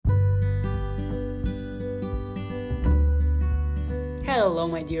Hello,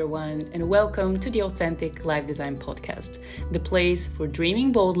 my dear one, and welcome to the Authentic Life Design Podcast, the place for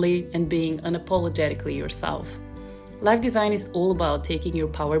dreaming boldly and being unapologetically yourself. Life design is all about taking your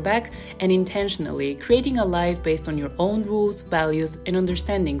power back and intentionally creating a life based on your own rules, values, and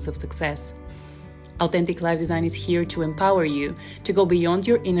understandings of success. Authentic Life Design is here to empower you to go beyond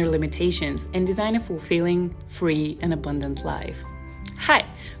your inner limitations and design a fulfilling, free, and abundant life. Hi,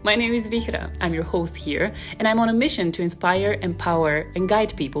 my name is Vihra. I'm your host here, and I'm on a mission to inspire, empower, and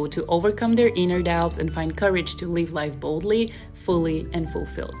guide people to overcome their inner doubts and find courage to live life boldly, fully, and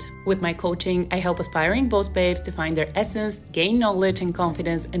fulfilled. With my coaching, I help aspiring boss babes to find their essence, gain knowledge and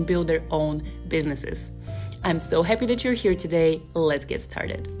confidence, and build their own businesses. I'm so happy that you're here today. Let's get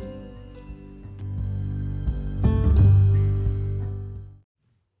started.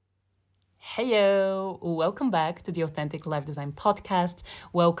 Heyo! Welcome back to the Authentic Life Design Podcast.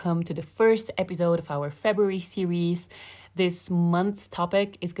 Welcome to the first episode of our February series. This month's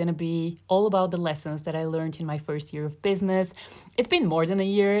topic is going to be all about the lessons that I learned in my first year of business. It's been more than a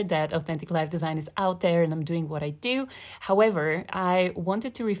year that Authentic Life Design is out there and I'm doing what I do. However, I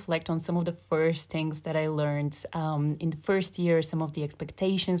wanted to reflect on some of the first things that I learned in the first year, some of the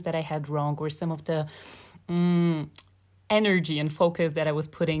expectations that I had wrong, or some of the energy and focus that I was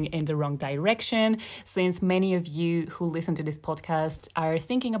putting in the wrong direction. Since many of you who listen to this podcast are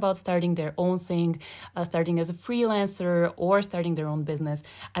thinking about starting their own thing, starting as a freelancer or starting their own business,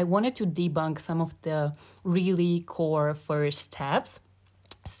 I wanted to debunk some of the really core first steps.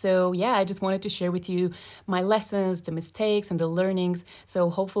 So I just wanted to share with you my lessons, the mistakes, and the learnings. So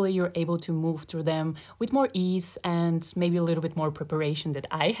hopefully you're able to move through them with more ease and maybe a little bit more preparation that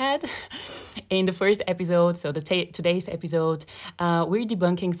I had. In the first episode, so today's episode, we're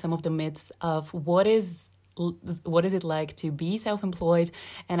debunking some of the myths of what is it like to be self-employed,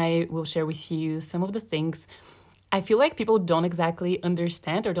 and I will share with you some of the things I feel like people don't exactly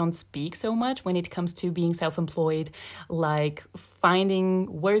understand or don't speak so much when it comes to being self-employed, like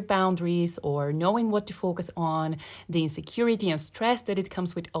finding work boundaries or knowing what to focus on, the insecurity and stress that it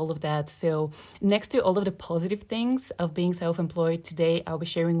comes with all of that. So next to all of the positive things of being self-employed, today I'll be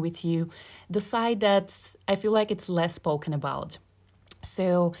sharing with you the side that I feel like it's less spoken about.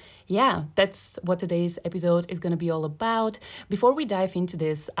 So that's what today's episode is going to be all about. Before we dive into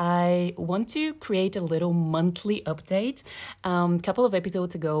this, I want to create a little monthly update. A couple of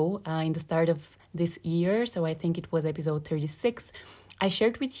episodes ago, in the start of this year, so I think it was episode 36, I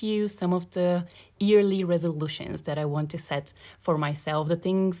shared with you some of the yearly resolutions that I want to set for myself, the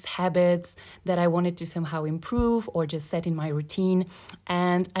things, habits that I wanted to somehow improve or just set in my routine.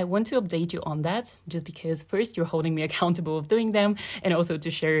 And I want to update you on that just because first you're holding me accountable of doing them, and also to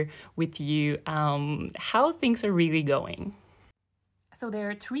share with you how things are really going. So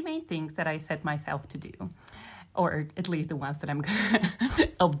there are three main things that I set myself to do, or at least the ones that I'm going to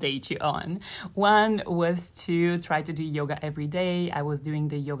update you on. One was to try to do yoga every day. I was doing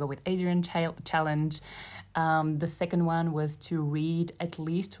the Yoga with Adriene challenge. The second one was to read at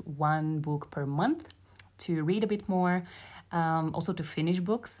least one book per month, to read a bit more, also to finish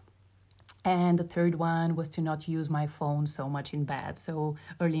books. And the third one was to not use my phone so much in bed. So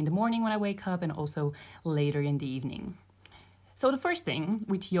early in the morning when I wake up, and also later in the evening. So the first thing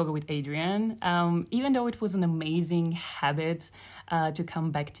with Yoga with Adriene, even though it was an amazing habit to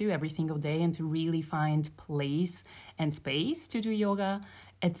come back to every single day and to really find place and space to do yoga,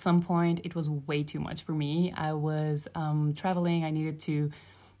 at some point it was way too much for me. I was traveling. I needed to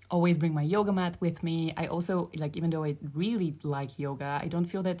always bring my yoga mat with me. I also, even though I really like yoga, I don't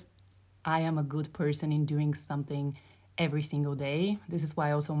feel that I am a good person in doing something every single day. This is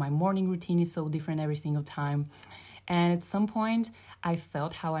why also my morning routine is so different every single time. And at some point, I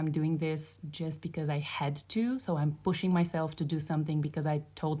felt how I'm doing this just because I had to. So I'm pushing myself to do something because I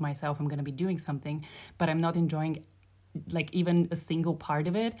told myself I'm going to be doing something, but I'm not enjoying even a single part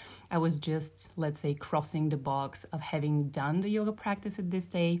of it. I was just, let's say, crossing the box of having done the yoga practice at this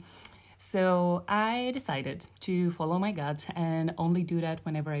day. So I decided to follow my gut and only do that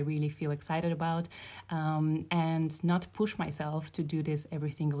whenever I really feel excited about, and not push myself to do this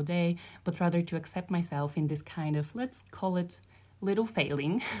every single day, but rather to accept myself in this kind of, let's call it, little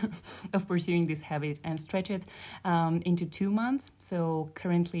failing of pursuing this habit and stretch it into 2 months. So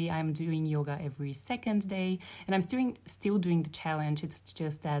currently I'm doing yoga every second day, and I'm still doing the challenge. It's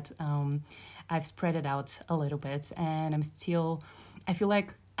just that I've spread it out a little bit, and I feel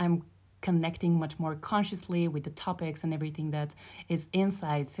like I'm connecting much more consciously with the topics and everything that is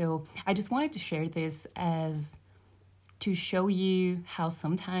inside. So I just wanted to share this as to show you how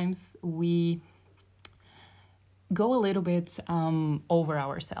sometimes we go a little bit over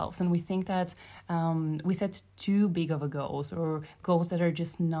ourselves, and we think that we set too big of a goals, or goals that are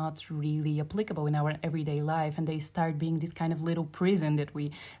just not really applicable in our everyday life, and they start being this kind of little prison that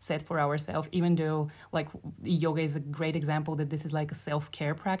we set for ourselves, even though like yoga is a great example that this is like a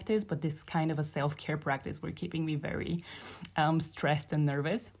self-care practice, but this kind of a self-care practice were keeping me very stressed and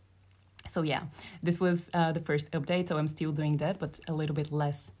nervous. So yeah, this was the first update, so I'm still doing that, but a little bit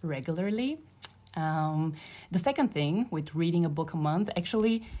less regularly. The second thing with reading a book a month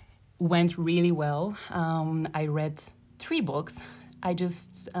actually went really well. I read 3 books. I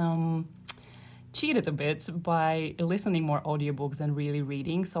just cheated a bit by listening more audiobooks than really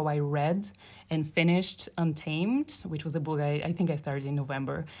reading. So I read and finished Untamed, which was a book I think I started in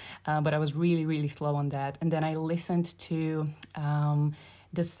November, but I was really, really slow on that. And then I listened to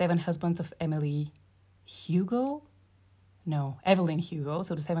The 7 Husbands of Evelyn Hugo.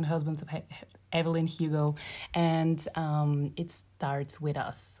 So The 7 Husbands of Evelyn Hugo, and It Starts With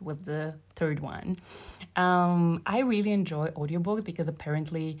Us was the third one. I really enjoy audiobooks because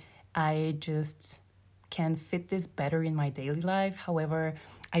apparently I just can fit this better in my daily life. However,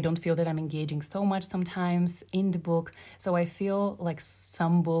 I don't feel that I'm engaging so much sometimes in the book. So I feel like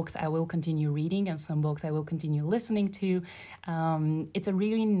some books I will continue reading and some books I will continue listening to. It's a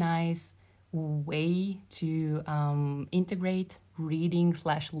really nice way to integrate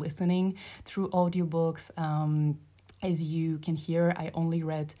reading/listening through audiobooks. As you can hear, I only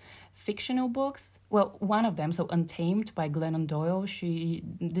read fictional books. Well, one of them, so Untamed by Glennon Doyle.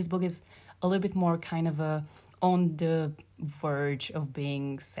 This book is a little bit more kind of on the verge of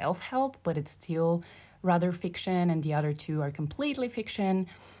being self-help, but it's still rather fiction, and the other 2 are completely fiction.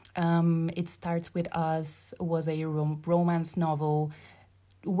 It Starts With Us was a romance novel,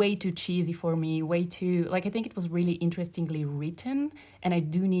 way too cheesy for me, way too, I think it was really interestingly written, and I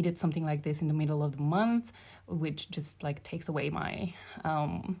do needed something like this in the middle of the month, which just takes away my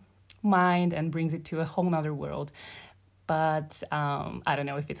mind and brings it to a whole nother world. But I don't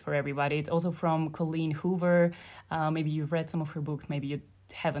know if it's for everybody. It's also from Colleen Hoover. Maybe you've read some of her books, maybe you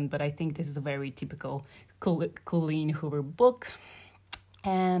haven't, but I think this is a very typical Colleen Hoover book.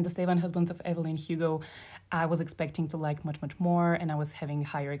 And The 7 Husbands of Evelyn Hugo, I was expecting to like much, much more, and I was having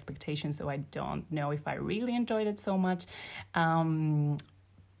higher expectations, so I don't know if I really enjoyed it so much.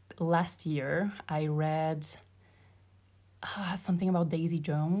 Last year, I read something about Daisy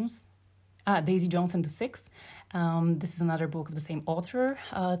Jones. Daisy Jones and the Six. This is another book of the same author,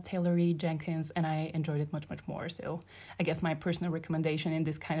 Taylor Reed Jenkins, and I enjoyed it much, much more. So I guess my personal recommendation in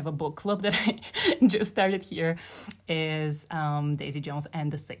this kind of a book club that I just started here is Daisy Jones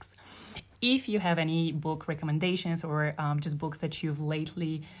and the Six. If you have any book recommendations or just books that you've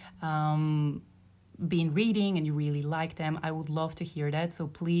lately been reading and you really like them, I would love to hear that. So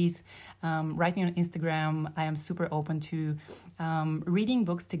please write me on Instagram. I am super open to reading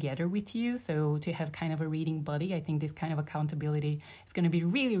books together with you. So to have kind of a reading buddy, I think this kind of accountability is going to be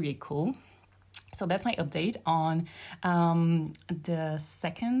really, really cool. So that's my update on the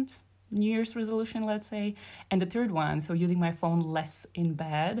second New Year's resolution, let's say, and the third one, so using my phone less in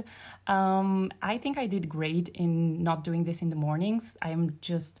bed. I think I did great in not doing this in the mornings. I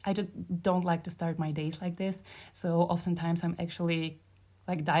just don't like to start my days like this, so oftentimes I'm actually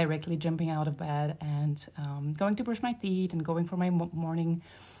directly jumping out of bed and going to brush my teeth and going for my morning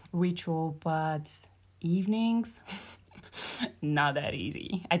ritual, but evenings, not that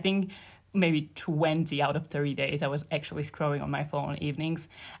easy. I think maybe 20 out of 30 days I was actually scrolling on my phone evenings.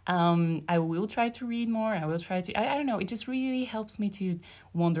 I will try to read more. I will try to, I don't know, it just really helps me to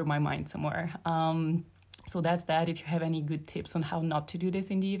wander my mind somewhere. So that's that. If you have any good tips on how not to do this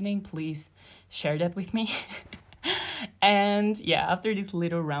in the evening, please share that with me. And yeah, after this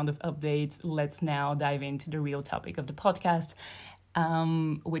little round of updates, let's now dive into the real topic of the podcast,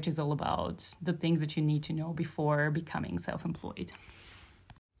 which is all about the things that you need to know before becoming self-employed.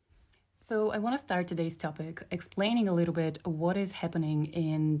 So I want to start today's topic explaining a little bit what is happening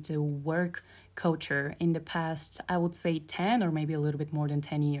in the work culture in the past, I would say 10 or maybe a little bit more than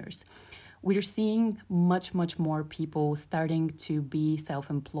 10 years. We're seeing much, much more people starting to be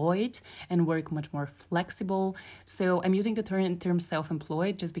self-employed and work much more flexible. So I'm using the term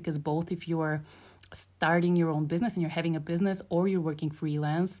self-employed just because both if you are starting your own business and you're having a business or you're working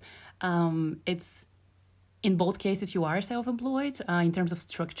freelance, it's in both cases, you are self-employed. In terms of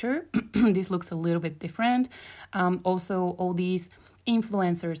structure, this looks a little bit different. Also, all these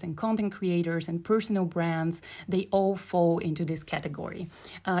influencers and content creators and personal brands, they all fall into this category.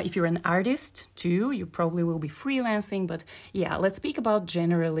 If you're an artist too, you probably will be freelancing. But yeah, let's speak about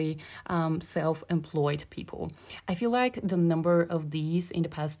generally self-employed people. I feel like the number of these in the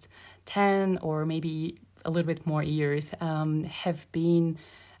past 10 or maybe a little bit more years, have been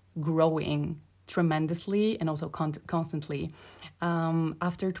growing tremendously and also constantly.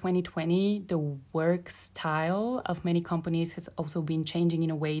 After 2020, the work style of many companies has also been changing in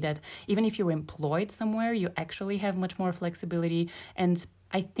a way that even if you're employed somewhere, you actually have much more flexibility. And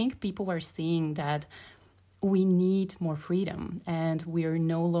I think people are seeing that we need more freedom, and we're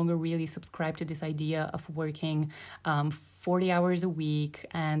no longer really subscribed to this idea of working 40 hours a week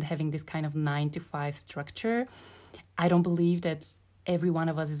and having this kind of 9 to 5 structure. I don't believe that every one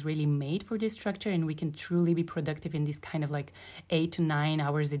of us is really made for this structure, and we can truly be productive in this kind of like 8 to 9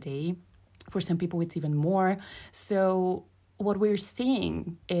 hours a day. For some people, it's even more. So what we're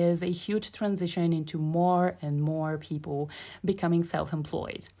seeing is a huge transition into more and more people becoming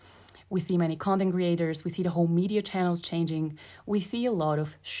self-employed. We see many content creators, we see the whole media channels changing, we see a lot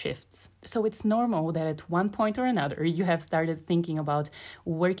of shifts. So it's normal that at one point or another, you have started thinking about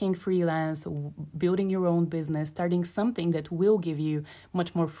working freelance, building your own business, starting something that will give you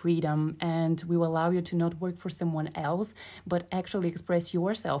much more freedom and will allow you to not work for someone else, but actually express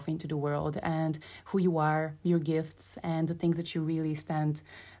yourself into the world and who you are, your gifts, and the things that you really stand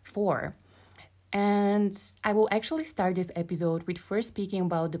for. And I will actually start this episode with first speaking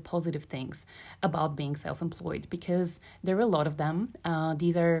about the positive things about being self-employed, because there are a lot of them.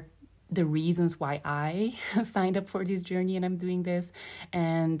 These are the reasons why I signed up for this journey and I'm doing this.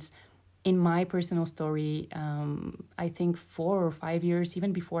 And in my personal story, I think 4 or 5 years,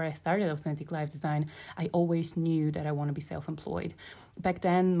 even before I started Authentic Life Design, I always knew that I want to be self-employed. Back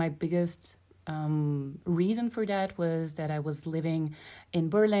then, my biggest reason for that was that I was living in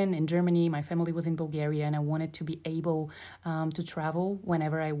Berlin, in Germany. My family was in Bulgaria, and I wanted to be able to travel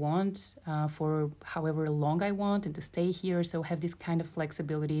whenever I want, for however long I want, and to stay here. So have this kind of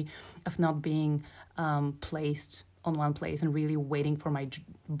flexibility of not being placed on one place and really waiting for my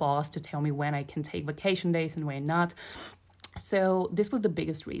boss to tell me when I can take vacation days and when not. So this was the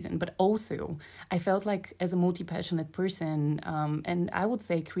biggest reason, but also I felt like as a multi-passionate person, and I would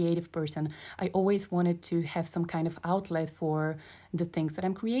say creative person, I always wanted to have some kind of outlet for the things that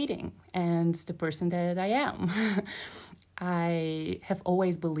I'm creating and the person that I am. I have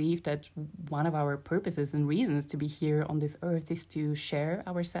always believed that one of our purposes and reasons to be here on this earth is to share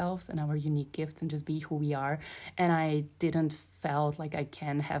ourselves and our unique gifts and just be who we are. And I didn't felt like I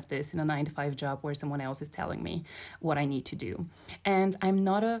can have this in a 9 to 5 job where someone else is telling me what I need to do. And I'm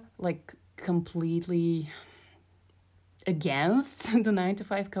not completely against the 9 to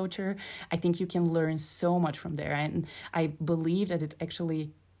 5 culture. I think you can learn so much from there. And I believe that it's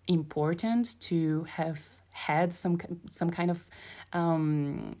actually important to have had some kind of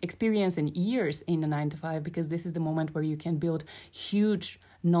experience and years in the 9 to 5, because this is the moment where you can build huge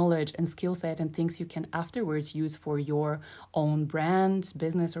knowledge and skill set and things you can afterwards use for your own brand,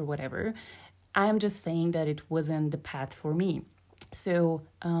 business, or whatever. I'm just saying that it wasn't the path for me. So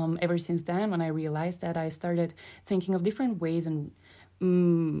ever since then, when I realized that, I started thinking of different ways and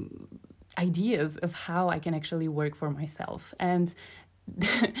ideas of how I can actually work for myself. And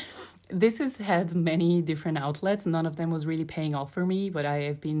this has had many different outlets. None of them was really paying off for me, but I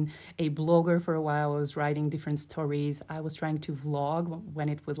have been a blogger for a while. I was writing different stories. I was trying to vlog when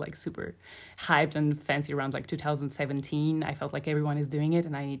it was like super hyped and fancy around like 2017. I felt like everyone is doing it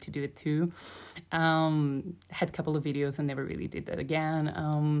and I need to do it too. Had a couple of videos and never really did that again.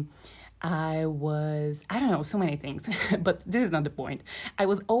 I don't know, so many things, but this is not the point. I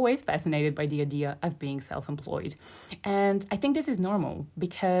was always fascinated by the idea of being self-employed. And I think this is normal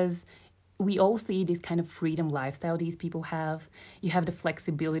because we all see this kind of freedom lifestyle these people have. You have the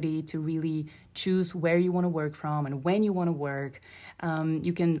flexibility to really choose where you want to work from and when you want to work.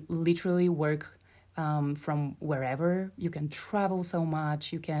 You can literally work from wherever. You can travel so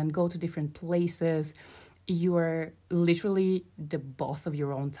much. You can go to different places. You are literally the boss of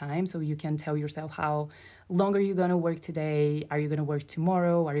your own time. So you can tell yourself how long are you going to work today? Are you going to work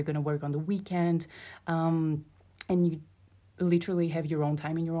tomorrow? Are you going to work on the weekend? And you literally have your own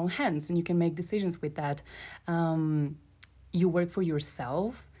time in your own hands and you can make decisions with that. You work for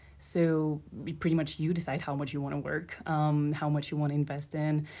yourself. So pretty much you decide how much you want to work, how much you want to invest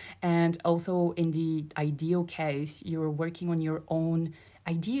in. And also in the ideal case, you're working on your own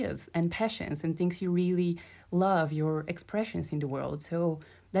ideas and passions and things you really love, your expressions in the world. So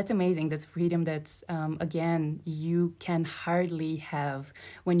that's amazing. That's freedom that, again, you can hardly have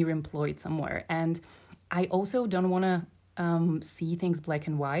when you're employed somewhere. And I also don't want to see things black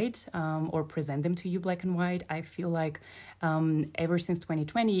and white or present them to you black and white. I feel like ever since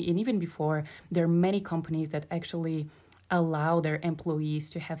 2020 and even before, there are many companies that actually allow their employees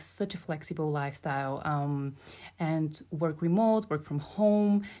to have such a flexible lifestyle, and work remote, work from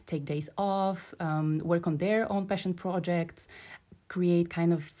home, take days off, work on their own passion projects, create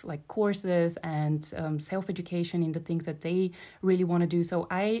kind of like courses and self-education in the things that they really want to do. So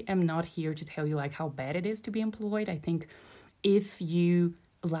I am not here to tell you like how bad it is to be employed. I think if you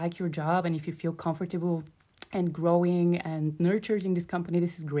like your job and if you feel comfortable and growing and nurtured in this company,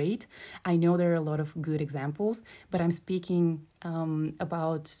 this is great. I know there are a lot of good examples, but I'm speaking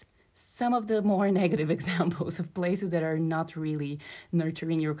about some of the more negative examples of places that are not really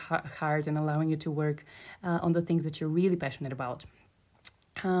nurturing your heart and allowing you to work on the things that you're really passionate about.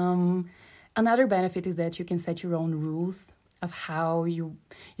 Another benefit is that you can set your own rules of how you're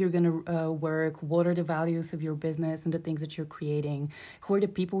going to work, what are the values of your business and the things that you're creating, who are the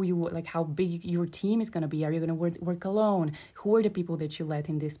people like how big your team is going to be, are you going to work alone, who are the people that you let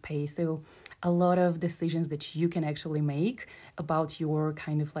in this space. So a lot of decisions that you can actually make about your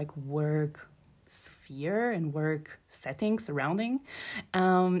kind of like work sphere and work setting surrounding,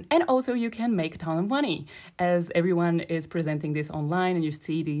 and also you can make a ton of money as everyone is presenting this online and you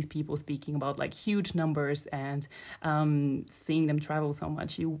see these people speaking about like huge numbers and seeing them travel so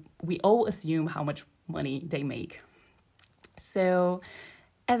much. We all assume how much money they make. So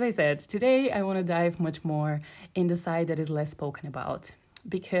as I said, today I want to dive much more in the side that is less spoken about,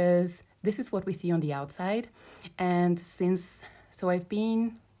 because this is what we see on the outside. And so I've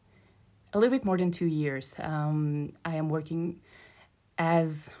been a little bit more than 2 years. I am working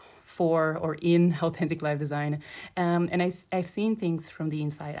for or in Authentic Life Design, and I've seen things from the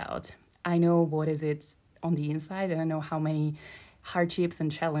inside out. I know what is it on the inside, and I know how many hardships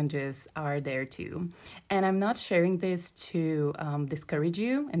and challenges are there too. And I'm not sharing this to discourage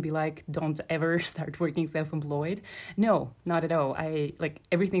you and be like, don't ever start working self-employed. No, not at all. I like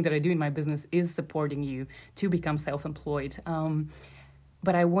everything that I do in my business is supporting you to become self-employed.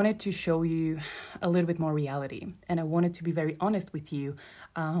 But I wanted to show you a little bit more reality. And I wanted to be very honest with you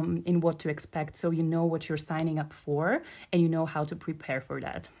in what to expect, so you know what you're signing up for and you know how to prepare for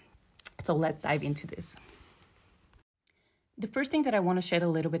that. So let's dive into this. The first thing that I want to shed a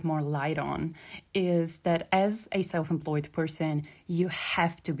little bit more light on is that as a self-employed person, you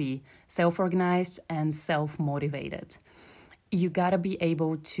have to be self-organized and self-motivated. You gotta be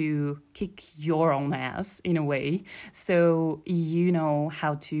able to kick your own ass in a way, so you know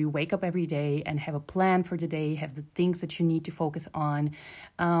how to wake up every day and have a plan for the day, have the things that you need to focus on,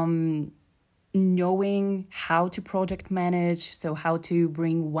 knowing how to project manage, so how to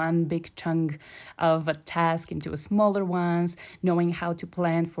bring one big chunk of a task into a smaller ones, knowing how to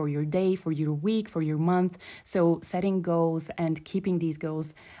plan for your day, for your week, for your month. So setting goals and keeping these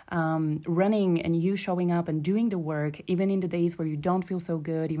goals running, and you showing up and doing the work, even in the days where you don't feel so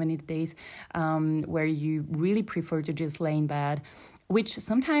good, even in the days where you really prefer to just lay in bed, which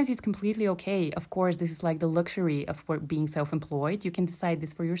sometimes is completely okay. Of course, this is like the luxury of being self-employed. You can decide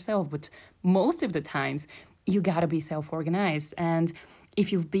this for yourself, but most of the times you gotta be self-organized. And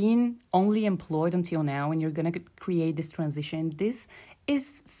if you've been only employed until now and you're gonna create this transition, this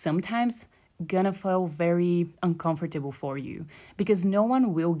is sometimes gonna feel very uncomfortable for you, because no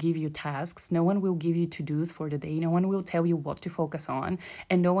one will give you tasks, no one will give you to-dos for the day, no one will tell you what to focus on,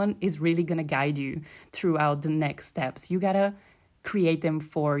 and no one is really gonna guide you throughout the next steps. You gotta create them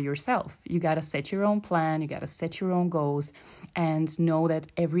for yourself. You got to set your own plan, you got to set your own goals, and know that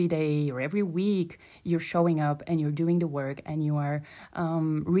every day or every week you're showing up and you're doing the work and you are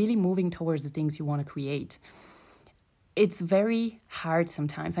really moving towards the things you want to create. It's very hard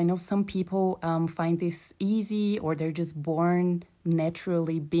sometimes. I know some people find this easy, or they're just born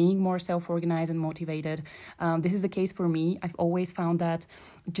naturally being more self-organized and motivated. This is the case for me. I've always found that,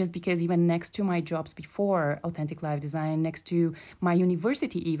 just because even next to my jobs before Authentic Life Design, next to my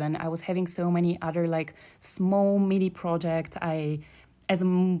university even, I was having so many other like small mini projects. As a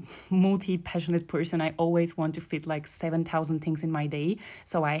multi-passionate person, I always want to fit like 7,000 things in my day.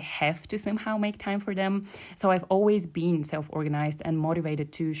 So I have to somehow make time for them. So I've always been self-organized and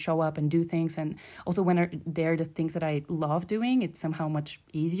motivated to show up and do things. And also when they're the things that I love doing, it's somehow much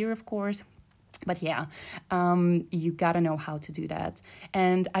easier, of course. But yeah, you gotta know how to do that.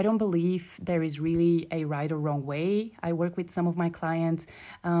 And I don't believe there is really a right or wrong way. I work with some of my clients,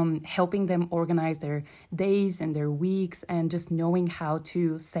 helping them organize their days and their weeks, and just knowing how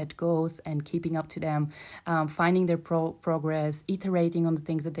to set goals and keeping up to them, finding their progress, iterating on the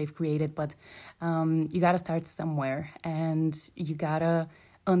things that they've created. But you gotta start somewhere, and you gotta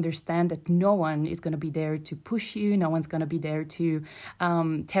understand that no one is going to be there to push you. No one's going to be there to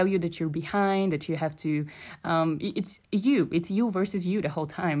tell you that you're behind, that you have to, it's you versus you the whole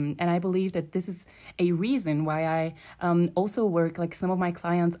time. And I believe that this is a reason why I also work, like some of my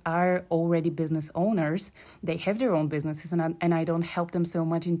clients are already business owners. They have their own businesses, and I don't help them so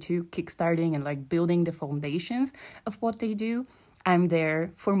much into kickstarting and like building the foundations of what they do. I'm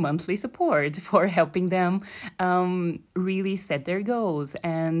there for monthly support, for helping them really set their goals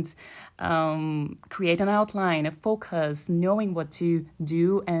and create an outline, a focus, knowing what to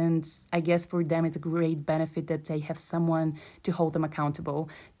do. And I guess for them, it's a great benefit that they have someone to hold them accountable,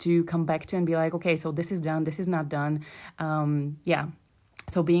 to come back to and be like, okay, so this is done, this is not done.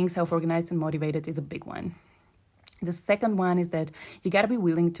 So being self-organized and motivated is a big one. The second one is that you got to be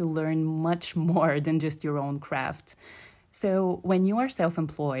willing to learn much more than just your own craft. So when you are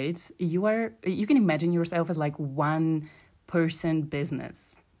self-employed, you can imagine yourself as like one person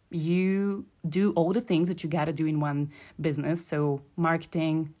business. You do all the things that you got to do in one business. So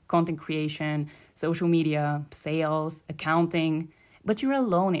marketing, content creation, social media, sales, accounting, but you're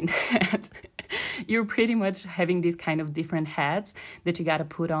alone in that. You're pretty much having these kind of different hats that you got to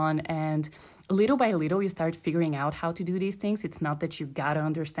put on, and little by little, you start figuring out how to do these things. It's not that you gotta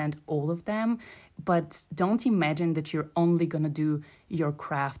understand all of them, but don't imagine that you're only gonna do your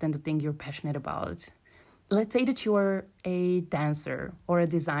craft and the thing you're passionate about. Let's say that you're a dancer or a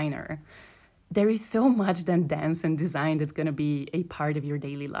designer. There is so much than dance and design that's going to be a part of your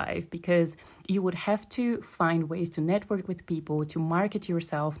daily life, because you would have to find ways to network with people, to market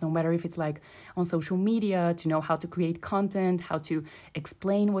yourself, no matter if it's like on social media, to know how to create content, how to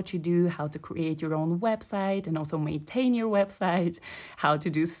explain what you do, how to create your own website and also maintain your website, how to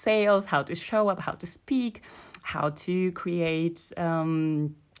do sales, how to show up, how to speak, how to create,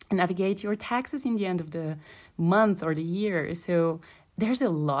 navigate your taxes in the end of the month or the year. So there's a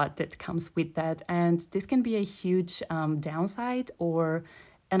lot that comes with that, and this can be a huge downside or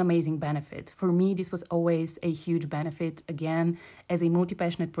an amazing benefit. For me, this was always a huge benefit. Again, as a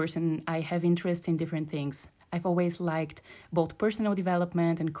multi-passionate person, I have interests in different things. I've always liked both personal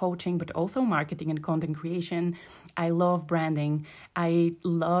development and coaching, but also marketing and content creation. I love branding. I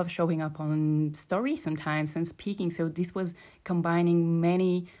love showing up on stories sometimes and speaking. So this was combining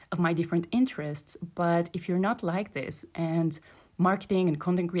many of my different interests. But if you're not like this, and marketing and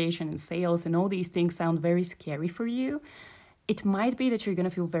content creation and sales and all these things sound very scary for you, it might be that you're going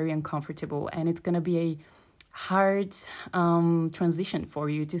to feel very uncomfortable, and it's going to be a hard transition for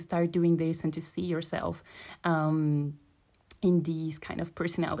you to start doing this and to see yourself in these kind of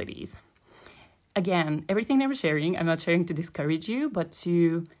personalities. Again, everything that I'm sharing, I'm not sharing to discourage you, but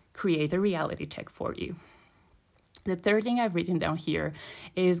to create a reality check for you. The third thing I've written down here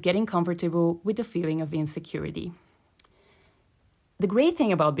is getting comfortable with the feeling of insecurity. The great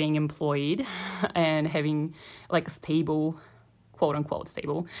thing about being employed and having like a stable, quote unquote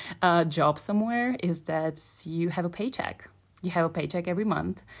stable, job somewhere is that you have a paycheck. You have a paycheck every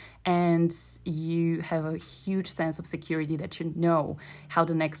month, and you have a huge sense of security that you know how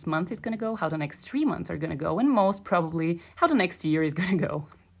the next month is going to go, how the next 3 months are going to go, and most probably how the next year is going to go.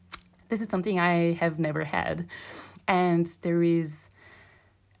 This is something I have never had. And there is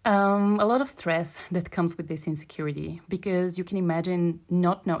a lot of stress that comes with this insecurity, because you can imagine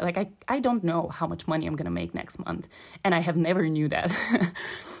not know, like I don't know how much money I'm going to make next month, and I have never knew that.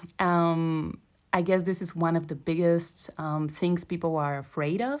 I guess this is one of the biggest things people are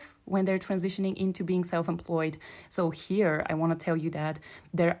afraid of when they're transitioning into being self-employed. So here, I want to tell you that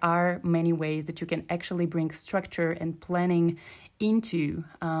there are many ways that you can actually bring structure and planning into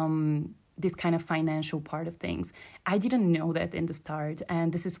this kind of financial part of things. I didn't know that in the start,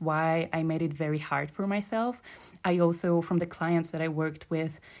 and this is why I made it very hard for myself. I also, from the clients that I worked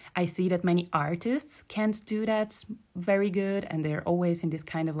with, I see that many artists can't do that very good, and they're always in this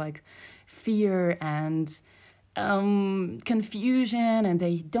kind of like fear and confusion, and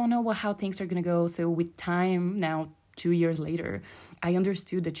they don't know how things are going to go. So with time now, 2 years later, I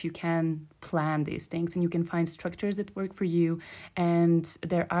understood that you can plan these things and you can find structures that work for you. And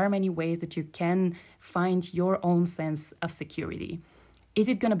there are many ways that you can find your own sense of security. Is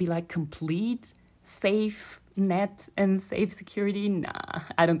it going to be like complete, safe net and safe security? Nah,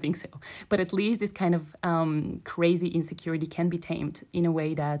 I don't think so. But at least this kind of crazy insecurity can be tamed in a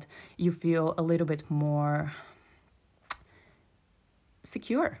way that you feel a little bit more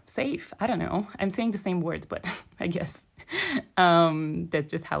secure, safe. I don't know. I'm saying the same words, but I guess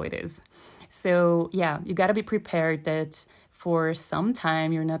that's just how it is. So yeah, you got to be prepared that for some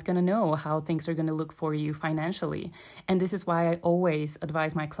time you're not going to know how things are going to look for you financially. And this is why I always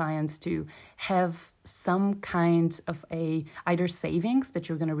advise my clients to have some kind of a either savings that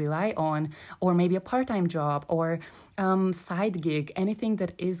you're going to rely on, or maybe a part-time job, or side gig, anything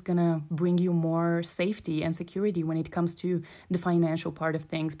that is going to bring you more safety and security when it comes to the financial part of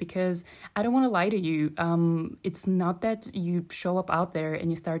things. Because I don't want to lie to you, it's not that you show up out there and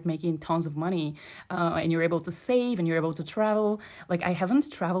you start making tons of money and you're able to save and you're able to travel. Like, I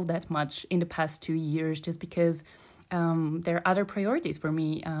haven't traveled that much in the past 2 years just because there are other priorities for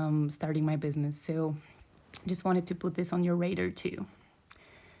me starting my business. So just wanted to put this on your radar too.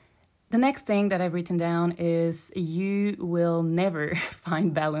 The next thing that I've written down is you will never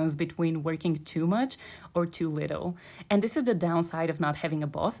find balance between working too much or too little. And this is the downside of not having a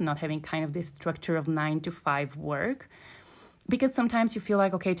boss and not having kind of this structure of 9 to 5 work. Because sometimes you feel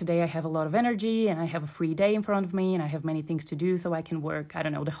like, okay, today I have a lot of energy and I have a free day in front of me and I have many things to do, so I can work, I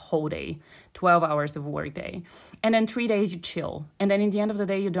don't know, the whole day, 12 hours of work day. And then 3 days you chill. And then in the end of the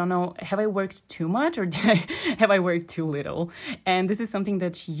day, you don't know, have I worked too much or have I worked too little? And this is something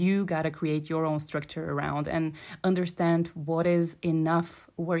that you got to create your own structure around and understand what is enough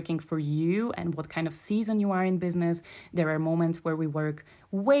working for you and what kind of season you are in business. There are moments where we work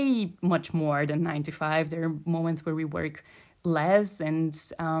way much more than 9 to 5. There are moments where we work less, and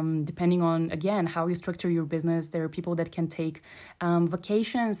depending on, again, how you structure your business, there are people that can take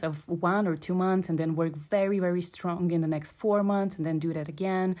vacations of 1 or 2 months and then work very, very strong in the next 4 months and then do that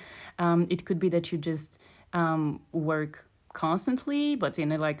again. It could be that you just work constantly, but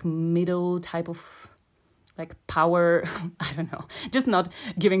in a like middle type of like power, I don't know, just not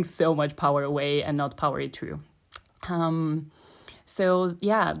giving so much power away and not power it through. So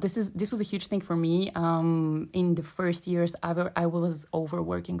yeah, this was a huge thing for me. In the first years, I was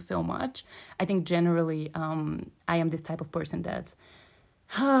overworking so much. I think generally, I am this type of person that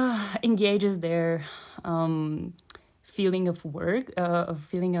engages their feeling of work, a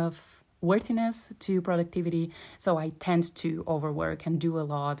feeling of worthiness to productivity. So I tend to overwork and do a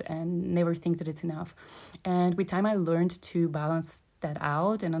lot and never think that it's enough. And with time, I learned to balance that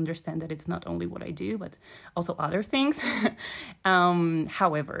out and understand that it's not only what I do, but also other things.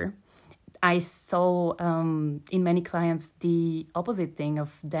 However, I saw in many clients the opposite thing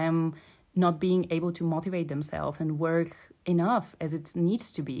of them not being able to motivate themselves and work enough as it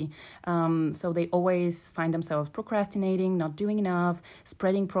needs to be. So they always find themselves procrastinating, not doing enough,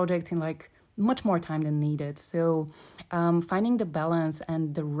 spreading projects in like much more time than needed. So finding the balance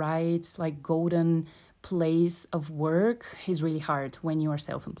and the right like golden place of work is really hard when you are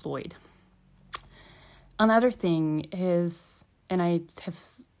self-employed. Another thing is, and I have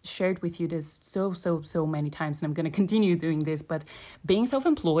shared with you this so many times, and I'm going to continue doing this, but being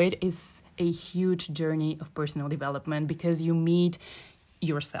self-employed is a huge journey of personal development because you meet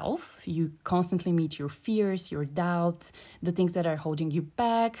yourself, you constantly meet your fears, your doubts, the things that are holding you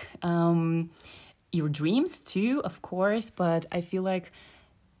back, your dreams too, of course. But I feel like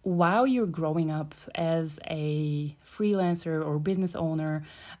while you're growing up as a freelancer or business owner,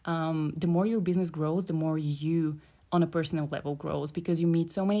 the more your business grows, the more you on a personal level grows, because you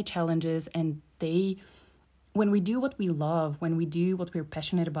meet so many challenges, and when we do what we love, when we do what we're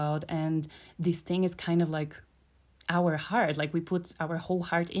passionate about, and this thing is kind of like our heart, like we put our whole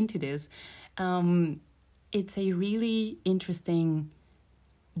heart into this, it's a really interesting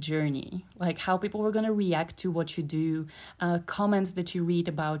journey, like how people are going to react to what you do, comments that you read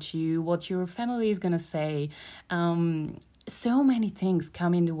about you, what your family is going to say. So many things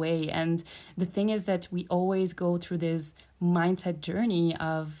come in the way. And the thing is that we always go through this mindset journey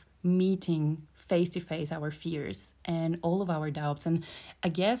of meeting face-to-face our fears and all of our doubts. And I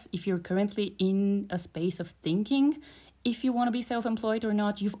guess if you're currently in a space of thinking if you want to be self-employed or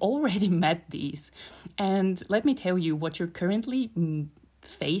not, you've already met these. And let me tell you, what you're currently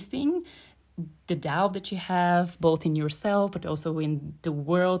facing, the doubt that you have both in yourself but also in the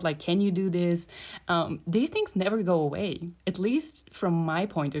world, like, can you do this? These things never go away, at least from my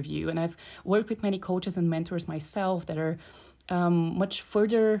point of view. And I've worked with many coaches and mentors myself that are much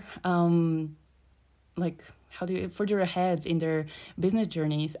further further ahead in their business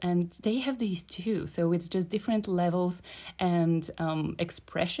journeys, and they have these too. So it's just different levels and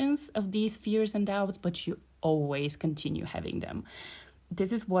expressions of these fears and doubts, but you always continue having them.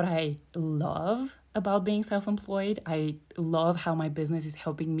 This is what I love about being self-employed. I love how my business is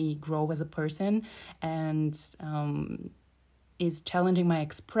helping me grow as a person and is challenging my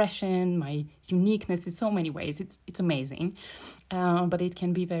expression, my uniqueness in so many ways. It's amazing, but it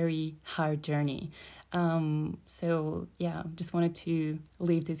can be a very hard journey. So yeah, just wanted to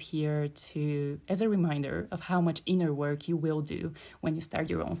leave this here as a reminder of how much inner work you will do when you start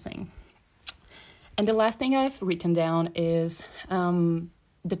your own thing. And the last thing I've written down is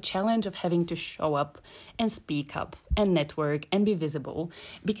the challenge of having to show up and speak up and network and be visible.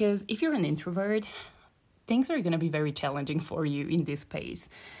 Because if you're an introvert, things are going to be very challenging for you in this space.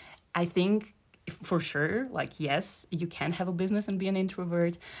 I think for sure, like, yes, you can have a business and be an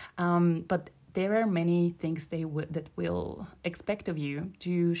introvert, but there are many things that will expect of you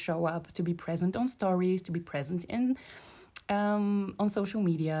to show up, to be present on stories, to be present in on social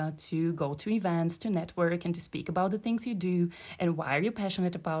media, to go to events, to network, and to speak about the things you do and why are you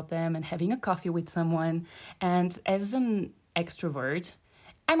passionate about them, and having a coffee with someone. And as an extrovert,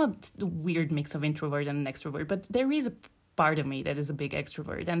 I'm a weird mix of introvert and an extrovert, but there is a part of me that is a big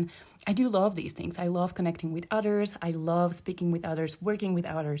extrovert, and I do love these things. I love connecting with others. I love speaking with others, working with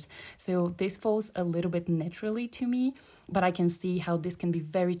others. So this falls a little bit naturally to me, but I can see how this can be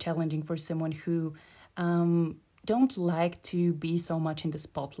very challenging for someone who don't like to be so much in the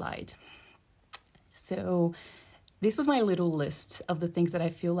spotlight. So this was my little list of the things that I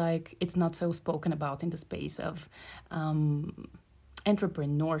feel like it's not so spoken about in the space of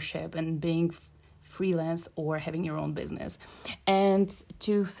entrepreneurship and being freelance or having your own business. And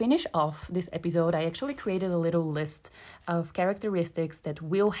to finish off this episode, I actually created a little list of characteristics that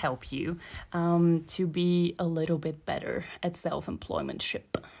will help you to be a little bit better at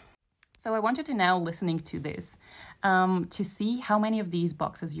self-employmentship. So I want you to now, listening to this, to see how many of these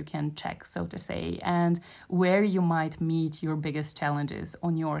boxes you can check, so to say, and where you might meet your biggest challenges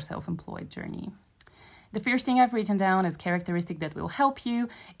on your self-employed journey. The first thing I've written down as characteristic that will help you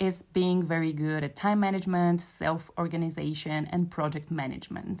is being very good at time management, self-organization, and project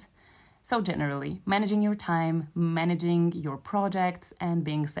management. So generally, managing your time, managing your projects, and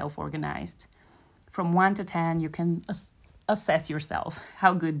being self-organized. From 1 to 10, you can assess yourself.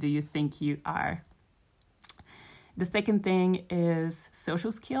 How good do you think you are? The second thing is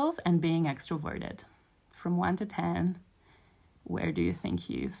social skills and being extroverted. From 1 to 10, where do you think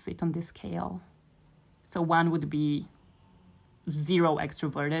you sit on this scale? So 1 would be 0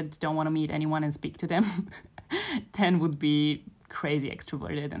 extroverted, don't want to meet anyone and speak to them. 10 would be crazy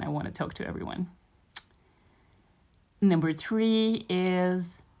extroverted and I want to talk to everyone. Number 3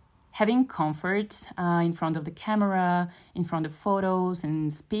 is having comfort in front of the camera, in front of photos,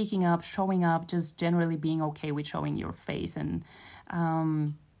 and speaking up, showing up, just generally being okay with showing your face and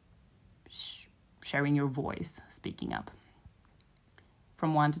sharing your voice, speaking up.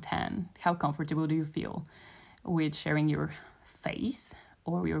 From 1 to 10, how comfortable do you feel with sharing your face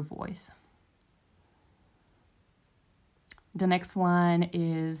or your voice? The next one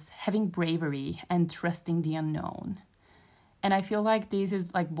is having bravery and trusting the unknown. And I feel like this is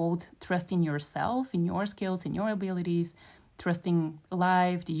like both trusting yourself, in your skills, in your abilities, trusting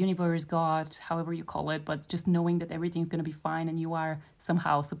life, the universe, God, however you call it, but just knowing that everything's going to be fine and you are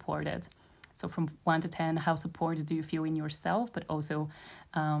somehow supported. So from 1 to 10, how supported do you feel in yourself, but also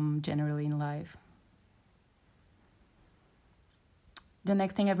generally in life? The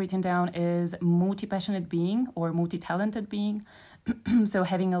next thing I've written down is multi-passionate being or multi-talented being. So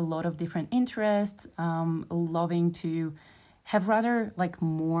having a lot of different interests, loving to have rather like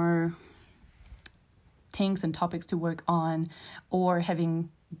more things and topics to work on, or having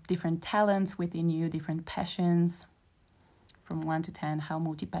different talents within you, different passions. From 1 to 10, how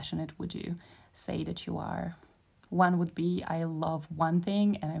multi-passionate would you say that you are? 1 would be, I love one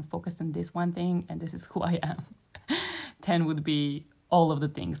thing and I'm focused on this one thing and this is who I am. 10 would be all of the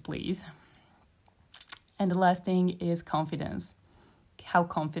things, please. And the last thing is confidence. How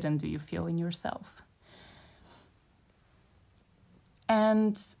confident do you feel in yourself?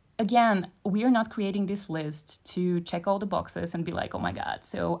 And again, we are not creating this list to check all the boxes and be like, oh my God,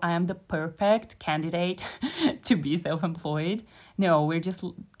 so I am the perfect candidate to be self-employed. No, we're just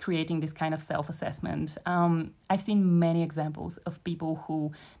creating this kind of self-assessment. I've seen many examples of people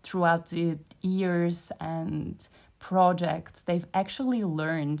who throughout the years and projects, they've actually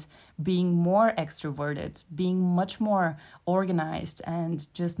learned being more extroverted, being much more organized and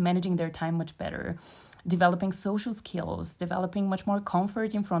just managing their time much better. Developing social skills, developing much more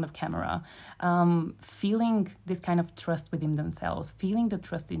comfort in front of camera, feeling this kind of trust within themselves, feeling the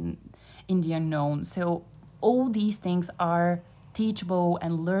trust in the unknown. So all these things are teachable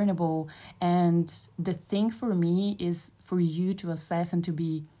and learnable. And the thing for me is for you to assess and to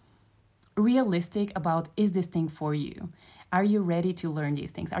be realistic about, is this thing for you? Are you ready to learn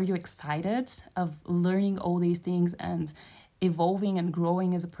these things? Are you excited of learning all these things and evolving and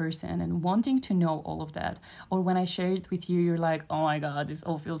growing as a person and wanting to know all of that? Or when I share it with you, you're like, oh my God, this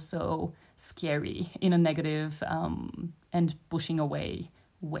all feels so scary in a negative and pushing away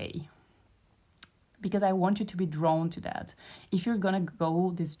way. because I want you to be drawn to that. If you're gonna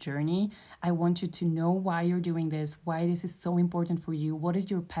go this journey, I want you to know why you're doing this, why this is so important for you, what is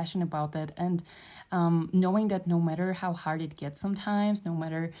your passion about that, and knowing that no matter how hard it gets sometimes, no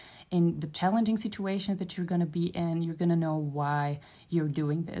matter in the challenging situations that you're gonna be in, you're gonna know why you're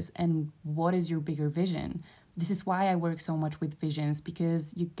doing this and what is your bigger vision. This is why I work so much with visions,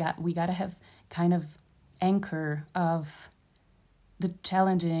 because we gotta have kind of anchor of the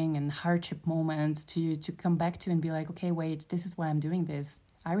challenging and hardship moments to come back to and be like, okay, wait, this is why I'm doing this.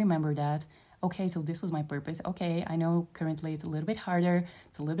 I remember that. Okay, so this was my purpose. Okay, I know currently it's a little bit harder,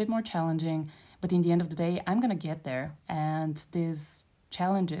 it's a little bit more challenging, but in the end of the day, I'm gonna get there. And these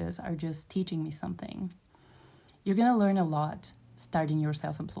challenges are just teaching me something. You're gonna learn a lot starting your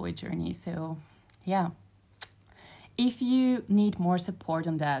self-employed journey. So yeah. If you need more support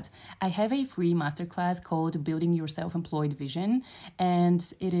on that, I have a free masterclass called Building Your Self-Employed Vision,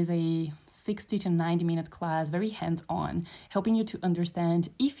 and it is a 60 to 90 minute class, very hands-on, helping you to understand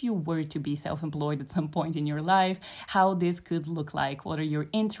if you were to be self-employed at some point in your life, how this could look like, what are your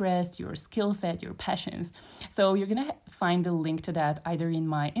interests, your skill set, your passions. So you're gonna find the link to that either in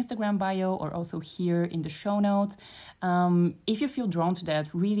my Instagram bio or also here in the show notes. If you feel drawn to that,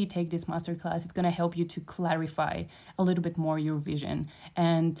 really take this masterclass. It's gonna help you to clarify a little bit more your vision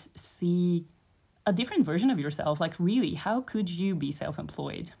and see a different version of yourself. Like, really, how could you be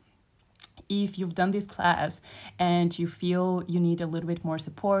self-employed? If you've done this class and you feel you need a little bit more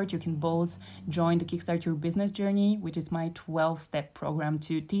support, you can both join the Kickstart Your Business Journey, which is my 12-step program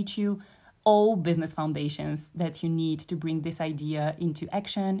to teach you all business foundations that you need to bring this idea into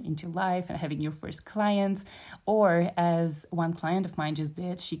action, into life, and having your first clients. Or as one client of mine just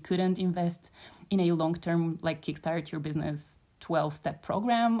did, she couldn't invest in a long-term, like Kickstart Your Business 12-step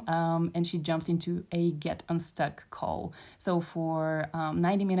program, and she jumped into a Get Unstuck call. So for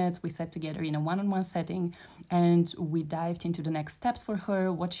 90 minutes, we sat together in a one-on-one setting, and we dived into the next steps for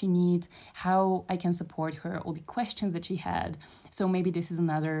her, what she needs, how I can support her, all the questions that she had. So maybe this is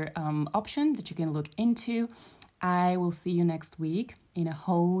another option that you can look into. I will see you next week in a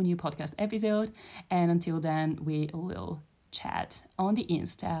whole new podcast episode, and until then, we will chat on the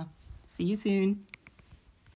Insta. See you soon.